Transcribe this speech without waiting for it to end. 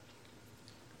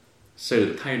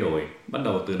Sự thay đổi bắt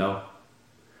đầu từ đâu?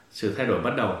 Sự thay đổi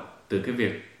bắt đầu từ cái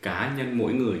việc cá nhân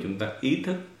mỗi người chúng ta ý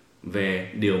thức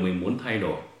về điều mình muốn thay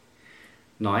đổi.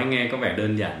 Nói nghe có vẻ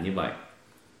đơn giản như vậy,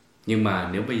 nhưng mà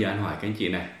nếu bây giờ anh hỏi các anh chị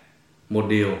này, một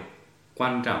điều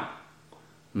quan trọng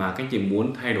mà các anh chị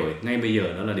muốn thay đổi ngay bây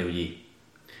giờ đó là điều gì?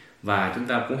 Và chúng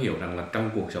ta cũng hiểu rằng là trong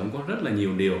cuộc sống có rất là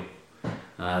nhiều điều,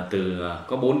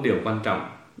 có 4 điều quan trọng.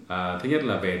 Thứ nhất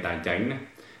là về tài chính này,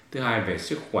 thứ hai về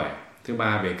sức khỏe, thứ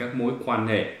ba về các mối quan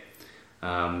hệ,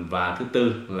 và thứ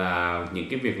tư là những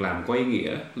cái việc làm có ý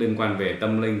nghĩa liên quan về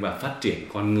tâm linh và phát triển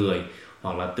con người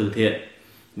hoặc là từ thiện.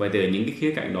 Vậy từ những cái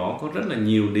khía cạnh đó có rất là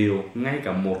nhiều điều, ngay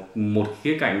cả một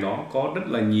khía cạnh đó có rất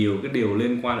là nhiều cái điều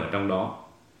liên quan ở trong đó.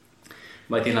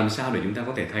 Vậy thì làm sao để chúng ta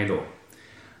có thể thay đổi?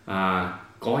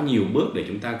 Có nhiều bước để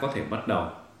chúng ta có thể bắt đầu.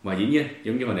 Và dĩ nhiên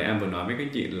giống như hồi nãy em vừa nói với các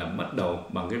chị là bắt đầu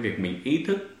bằng cái việc mình ý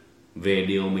thức về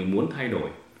điều mình muốn thay đổi.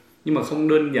 Nhưng mà không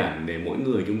đơn giản để mỗi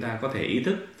người chúng ta có thể ý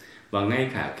thức. Và ngay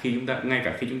cả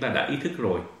khi chúng ta đã ý thức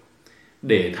rồi,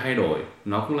 để thay đổi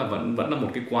nó cũng là vẫn là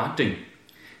một cái quá trình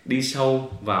đi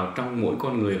sâu vào trong mỗi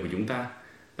con người của chúng ta.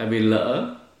 Tại vì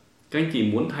lỡ các anh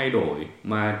chị muốn thay đổi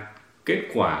mà kết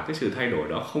quả cái sự thay đổi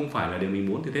đó không phải là điều mình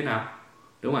muốn thì thế nào,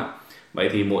 đúng không ạ? Vậy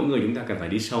thì mỗi người chúng ta cần phải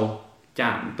đi sâu,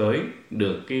 chạm tới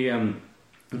được cái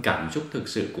cảm xúc thực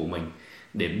sự của mình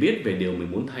để biết về điều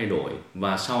mình muốn thay đổi,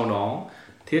 và sau đó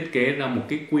thiết kế ra một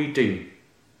cái quy trình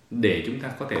để chúng ta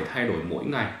có thể thay đổi mỗi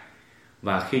ngày.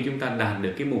 Và khi chúng ta đạt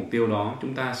được cái mục tiêu đó,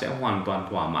 chúng ta sẽ hoàn toàn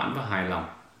thỏa mãn và hài lòng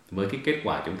với cái kết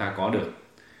quả chúng ta có được.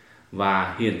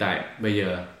 Và hiện tại bây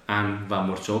giờ An và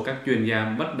một số các chuyên gia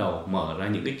bắt đầu mở ra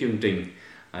những cái chương trình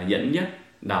dẫn dắt,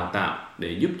 đào tạo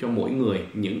để giúp cho mỗi người,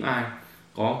 những ai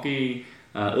có cái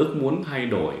ước muốn thay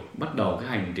đổi, bắt đầu cái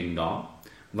hành trình đó.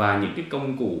 Và những cái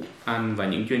công cụ An và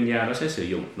những chuyên gia đó sẽ sử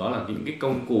dụng, đó là những cái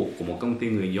công cụ của một công ty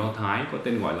người Do Thái có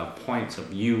tên gọi là Points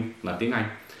of View là tiếng Anh,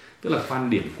 tức là quan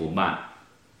điểm của bạn,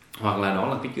 hoặc là đó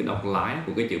là cái chữ đọc lái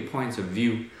của cái chữ Points of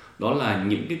View, đó là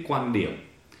những cái quan điểm.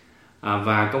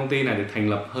 Và công ty này được thành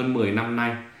lập hơn 10 năm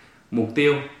nay. Mục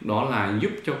tiêu đó là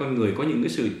giúp cho con người có những cái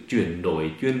sự chuyển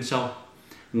đổi chuyên sâu.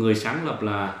 Người sáng lập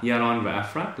là Yaron và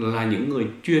Afrat là những người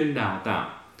chuyên đào tạo,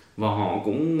 và họ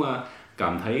cũng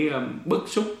cảm thấy bức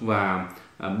xúc và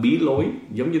bí lối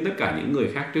giống như tất cả những người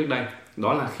khác trước đây.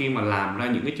 Đó là khi mà làm ra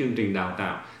những cái chương trình đào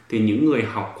tạo thì những người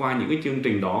học qua những cái chương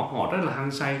trình đó họ rất là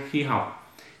hăng say khi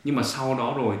học, nhưng mà sau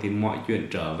đó rồi thì mọi chuyện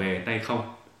trở về tay không.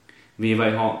 Vì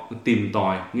vậy họ tìm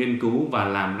tòi, nghiên cứu và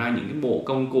làm ra những cái bộ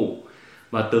công cụ,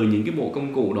 và từ những cái bộ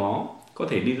công cụ đó có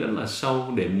thể đi rất là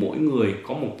sâu để mỗi người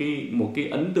có một cái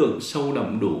ấn tượng sâu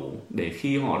đậm đủ để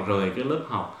khi họ rời cái lớp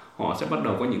học, họ sẽ bắt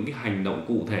đầu có những cái hành động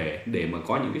cụ thể để mà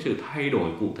có những cái sự thay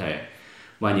đổi cụ thể.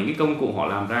 Và những cái công cụ họ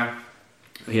làm ra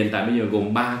hiện tại bây giờ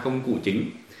gồm 3 công cụ chính,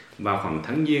 và khoảng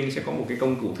tháng Giêng sẽ có một cái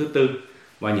công cụ thứ tư.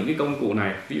 Và những cái công cụ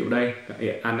này, ví dụ đây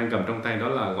An đang cầm trong tay, đó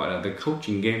là gọi là the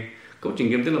coaching game.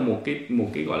 Coaching game tức là một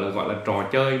cái gọi là trò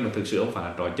chơi, mà thực sự không phải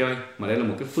là trò chơi, mà đây là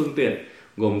một cái phương tiện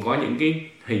gồm có những cái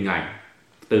hình ảnh,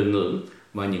 từ ngữ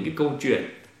và những cái câu chuyện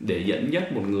để dẫn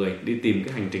dắt một người đi tìm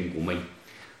cái hành trình của mình.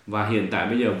 Và hiện tại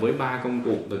bây giờ với 3 công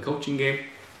cụ the coaching game,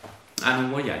 An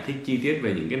không có giải thích chi tiết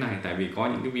về những cái này, tại vì có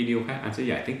những cái video khác An sẽ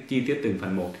giải thích chi tiết từng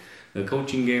phần một. The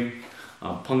coaching game,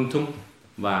 Punctum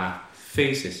và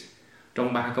Faces.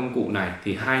 Trong 3 công cụ này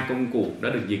thì 2 công cụ đã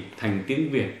được dịch thành tiếng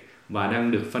Việt và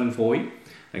đang được phân phối.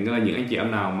 Thành ra là những anh chị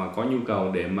em nào mà có nhu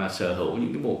cầu để mà sở hữu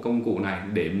những cái bộ công cụ này,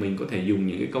 để mình có thể dùng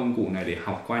những cái công cụ này để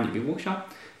học qua những cái workshop,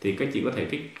 thì các chị có thể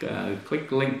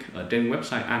click link ở trên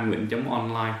website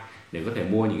anguyen.online để có thể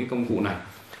mua những cái công cụ này.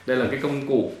 Đây là cái công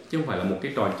cụ chứ không phải là một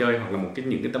cái trò chơi hoặc là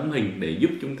những cái tấm hình để giúp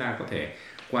chúng ta có thể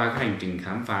qua cái hành trình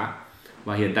khám phá.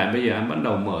 Và hiện tại bây giờ anh bắt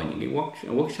đầu mở những cái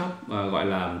workshop gọi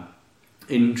là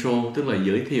intro, tức là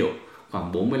giới thiệu,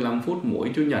 khoảng 45 phút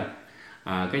mỗi chủ nhật.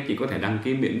 Các chị có thể đăng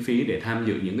ký miễn phí để tham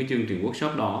dự những cái chương trình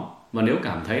workshop đó. Và nếu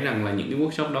cảm thấy rằng là những cái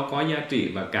workshop đó có giá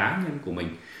trị và cá nhân của mình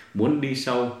muốn đi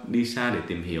sâu, đi xa để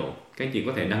tìm hiểu, các chị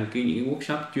có thể đăng ký những cái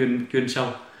workshop chuyên sâu,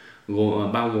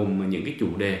 bao gồm những cái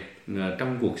chủ đề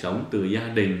trong cuộc sống, từ gia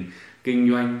đình,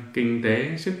 kinh doanh, kinh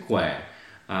tế, sức khỏe,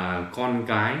 con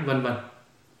cái, vân vân.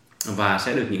 Và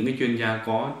sẽ được những cái chuyên gia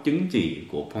có chứng chỉ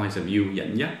của Points of View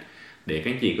dẫn dắt để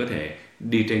các chị có thể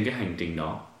đi trên cái hành trình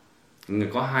đó.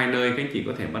 Có 2 nơi các chị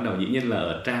có thể bắt đầu. Dĩ nhiên là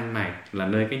ở trang này là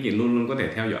nơi các chị luôn luôn có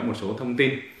thể theo dõi một số thông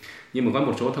tin, nhưng mà có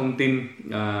một số thông tin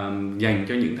dành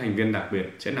cho những thành viên đặc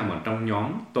biệt sẽ nằm ở trong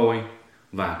nhóm tôi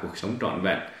và cuộc sống trọn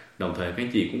vẹn. Đồng thời các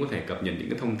chị cũng có thể cập nhật những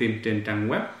cái thông tin trên trang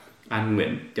web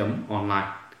anguyen.online.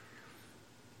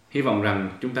 Hy vọng rằng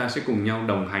chúng ta sẽ cùng nhau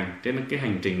đồng hành trên cái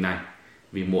hành trình này,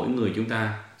 vì mỗi người chúng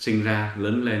ta sinh ra,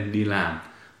 lớn lên, đi làm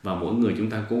và mỗi người chúng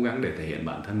ta cố gắng để thể hiện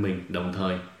bản thân mình, đồng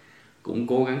thời cũng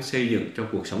cố gắng xây dựng cho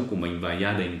cuộc sống của mình và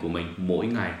gia đình của mình mỗi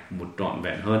ngày một trọn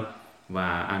vẹn hơn.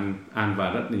 Và An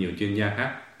và rất là nhiều chuyên gia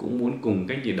khác cũng muốn cùng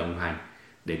các chị đồng hành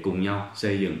để cùng nhau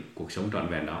xây dựng cuộc sống trọn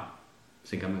vẹn đó.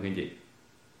 Xin cảm ơn các chị.